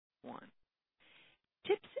1.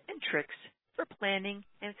 Tips and tricks for planning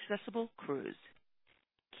an accessible cruise.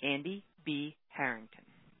 Candy B. Harrington.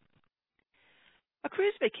 A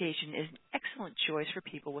cruise vacation is an excellent choice for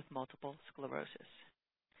people with multiple sclerosis.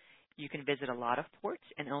 You can visit a lot of ports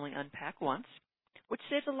and only unpack once, which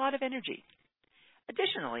saves a lot of energy.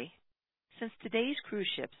 Additionally, since today's cruise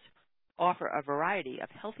ships offer a variety of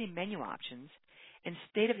healthy menu options and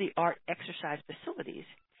state-of-the-art exercise facilities,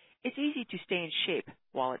 it's easy to stay in shape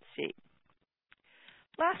while at sea.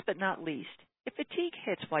 Last but not least, if fatigue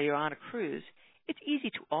hits while you're on a cruise, it's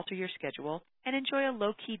easy to alter your schedule and enjoy a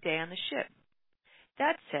low-key day on the ship.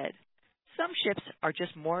 That said, some ships are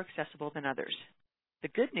just more accessible than others. The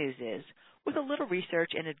good news is, with a little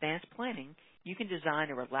research and advanced planning, you can design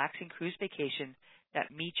a relaxing cruise vacation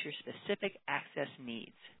that meets your specific access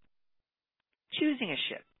needs. Choosing a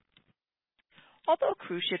ship. Although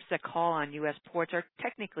cruise ships that call on U.S. ports are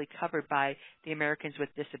technically covered by the Americans with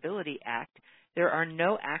Disability Act, there are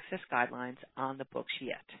no access guidelines on the books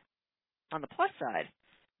yet. On the plus side,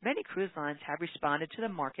 many cruise lines have responded to the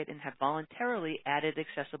market and have voluntarily added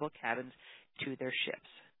accessible cabins to their ships.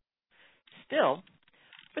 Still,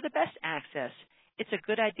 for the best access, it's a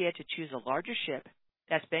good idea to choose a larger ship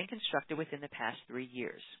that's been constructed within the past 3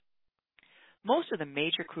 years. Most of the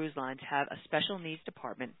major cruise lines have a special needs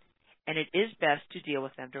department, and it is best to deal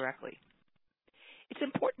with them directly. It's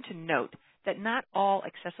important to note that not all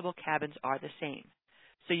accessible cabins are the same,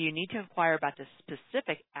 so you need to inquire about the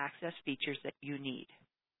specific access features that you need,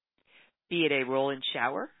 be it a roll-in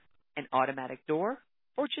shower, an automatic door,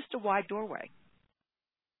 or just a wide doorway.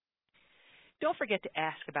 Don't forget to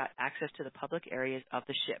ask about access to the public areas of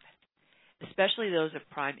the ship, especially those of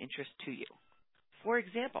prime interest to you. For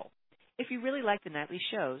example, if you really like the nightly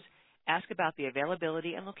shows, ask about the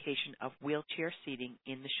availability and location of wheelchair seating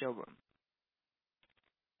in the showroom.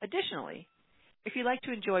 Additionally, if you like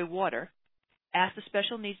to enjoy water, ask the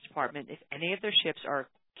Special Needs Department if any of their ships are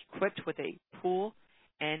equipped with a pool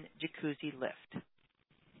and jacuzzi lift.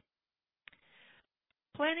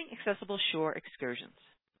 Planning accessible shore excursions.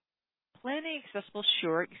 Planning accessible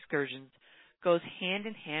shore excursions goes hand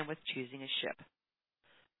in hand with choosing a ship.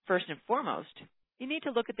 First and foremost, you need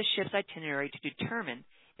to look at the ship's itinerary to determine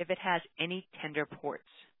if it has any tender ports.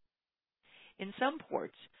 In some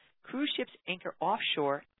ports, cruise ships anchor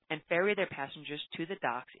offshore and ferry their passengers to the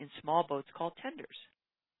docks in small boats called tenders.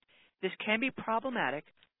 This can be problematic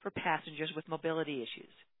for passengers with mobility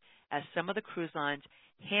issues, as some of the cruise lines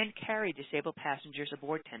hand carry disabled passengers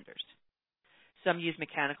aboard tenders. Some use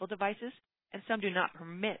mechanical devices, and some do not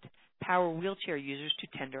permit power wheelchair users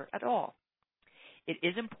to tender at all. It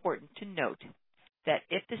is important to note that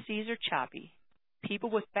if the seas are choppy, people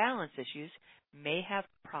with balance issues may have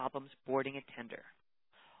problems boarding a tender.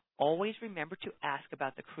 Always remember to ask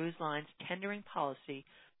about the cruise line's tendering policy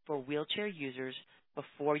for wheelchair users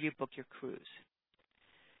before you book your cruise.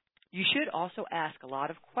 You should also ask a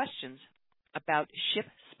lot of questions about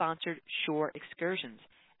ship-sponsored shore excursions,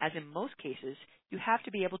 as in most cases, you have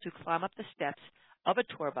to be able to climb up the steps of a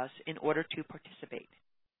tour bus in order to participate.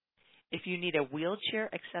 If you need a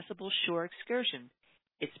wheelchair-accessible shore excursion,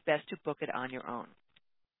 it's best to book it on your own.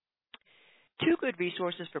 Two good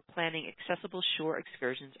resources for planning accessible shore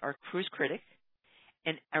excursions are Cruise Critic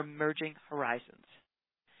and Emerging Horizons.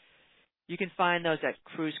 You can find those at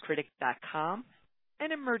cruisecritic.com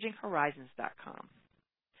and emerginghorizons.com.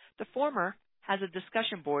 The former has a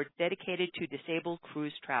discussion board dedicated to disabled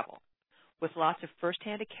cruise travel, with lots of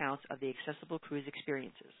first-hand accounts of the accessible cruise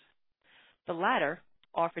experiences. The latter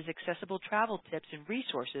offers accessible travel tips and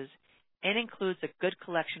resources and includes a good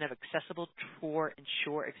collection of accessible tour and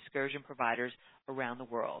shore excursion providers around the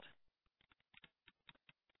world.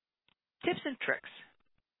 Tips and tricks.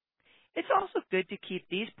 It's also good to keep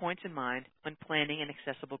these points in mind when planning an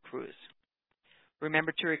accessible cruise.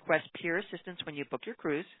 Remember to request peer assistance when you book your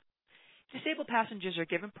cruise. Disabled passengers are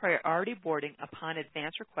given priority boarding upon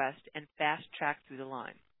advance request and fast track through the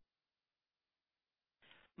line.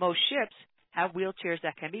 Most ships have wheelchairs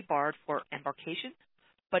that can be borrowed for embarkation,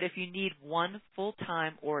 but if you need one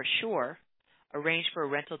full-time or ashore, arrange for a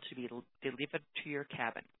rental to be delivered to your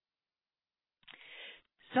cabin.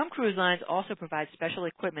 Some cruise lines also provide special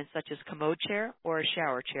equipment such as commode chair or a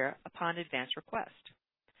shower chair upon advance request.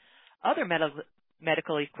 Other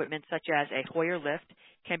medical equipment such as a Hoyer lift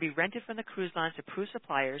can be rented from the cruise line's approved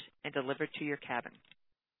suppliers and delivered to your cabin.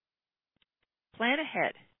 Plan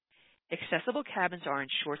ahead. Accessible cabins are in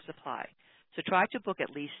short supply, so try to book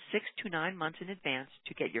at least 6 to 9 months in advance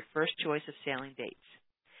to get your first choice of sailing dates.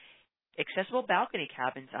 Accessible balcony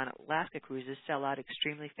cabins on Alaska cruises sell out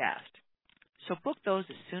extremely fast, so book those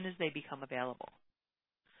as soon as they become available.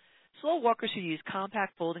 Slow walkers who use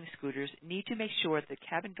compact folding scooters need to make sure that the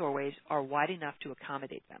cabin doorways are wide enough to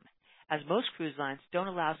accommodate them, as most cruise lines don't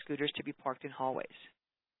allow scooters to be parked in hallways.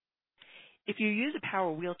 If you use a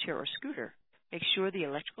power wheelchair or scooter, make sure the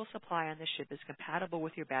electrical supply on the ship is compatible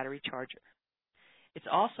with your battery charger. It's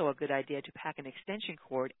also a good idea to pack an extension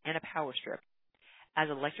cord and a power strip, as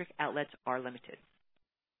electric outlets are limited.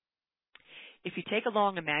 If you take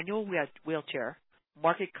along a manual wheelchair,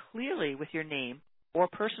 mark it clearly with your name or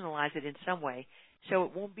personalize it in some way so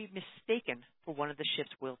it won't be mistaken for one of the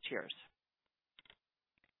ship's wheelchairs.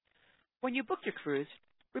 When you book your cruise,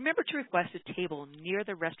 remember to request a table near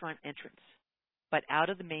the restaurant entrance, but out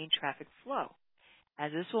of the main traffic flow,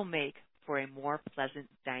 as this will make for a more pleasant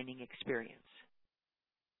dining experience.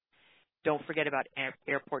 Don't forget about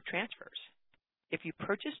airport transfers. If you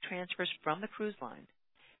purchase transfers from the cruise line,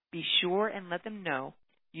 be sure and let them know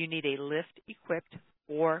you need a lift-equipped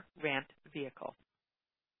or ramped vehicle.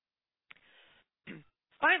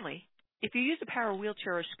 Finally, if you use a power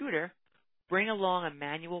wheelchair or scooter, bring along a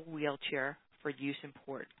manual wheelchair for use in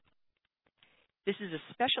port. This is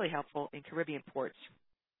especially helpful in Caribbean ports,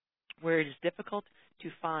 where it is difficult to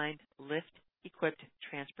find lift-equipped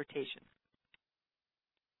transportation.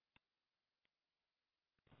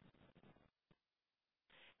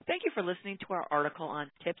 Thank you for listening to our article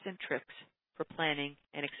on tips and tricks for planning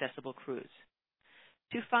an accessible cruise.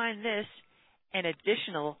 To find this and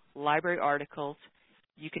additional library articles,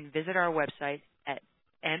 you can visit our website at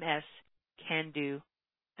mscando.org.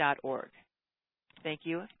 Thank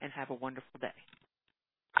you and have a wonderful day.